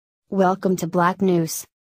Welcome to Black News.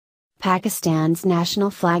 Pakistan's national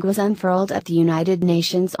flag was unfurled at the United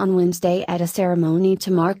Nations on Wednesday at a ceremony to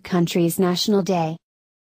mark country's National Day.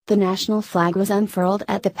 The national flag was unfurled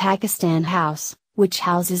at the Pakistan House, which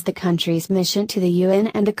houses the country's mission to the UN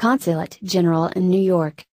and the Consulate General in New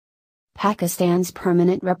York. Pakistan's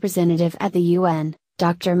permanent representative at the UN,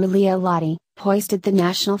 Dr. Maleeha Lodhi, hoisted the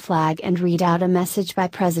national flag and read out a message by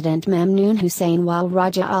President Mamnoon Hussain, while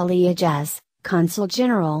Raja Ali Ejaz, Consul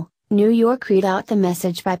General, New York, read out the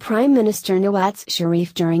message by Prime Minister Nawaz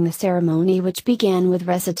Sharif during the ceremony, which began with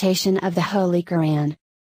recitation of the Holy Quran.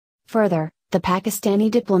 Further, the Pakistani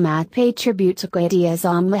diplomat paid tribute to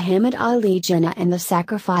Quaid-e-Azam Mohammad Ali Jinnah and the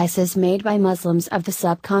sacrifices made by Muslims of the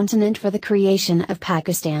subcontinent for the creation of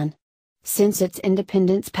Pakistan. Since its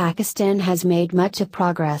independence, Pakistan has made much of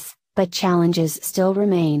progress, but challenges still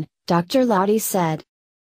remain, Dr. Lodhi said.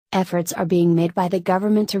 Efforts are being made by the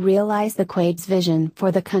government to realize the Quaid's vision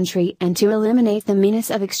for the country and to eliminate the menace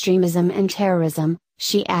of extremism and terrorism,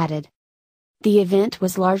 she added. The event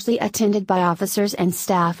was largely attended by officers and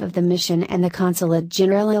staff of the mission and the Consulate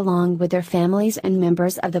General, along with their families and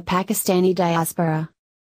members of the Pakistani diaspora.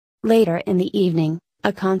 Later in the evening,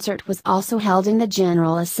 a concert was also held in the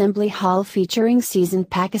General Assembly Hall featuring seasoned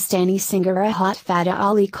Pakistani singer Rahat Fateh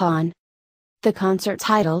Ali Khan. The concert,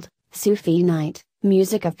 titled Sufi Night,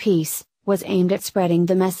 Music of Peace, was aimed at spreading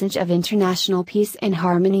the message of international peace and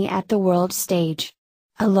harmony at the world stage.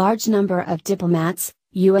 A large number of diplomats,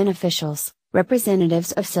 UN officials,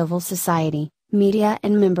 representatives of civil society, media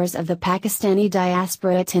and members of the Pakistani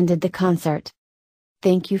diaspora attended the concert.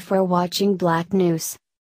 Thank you for watching Black News.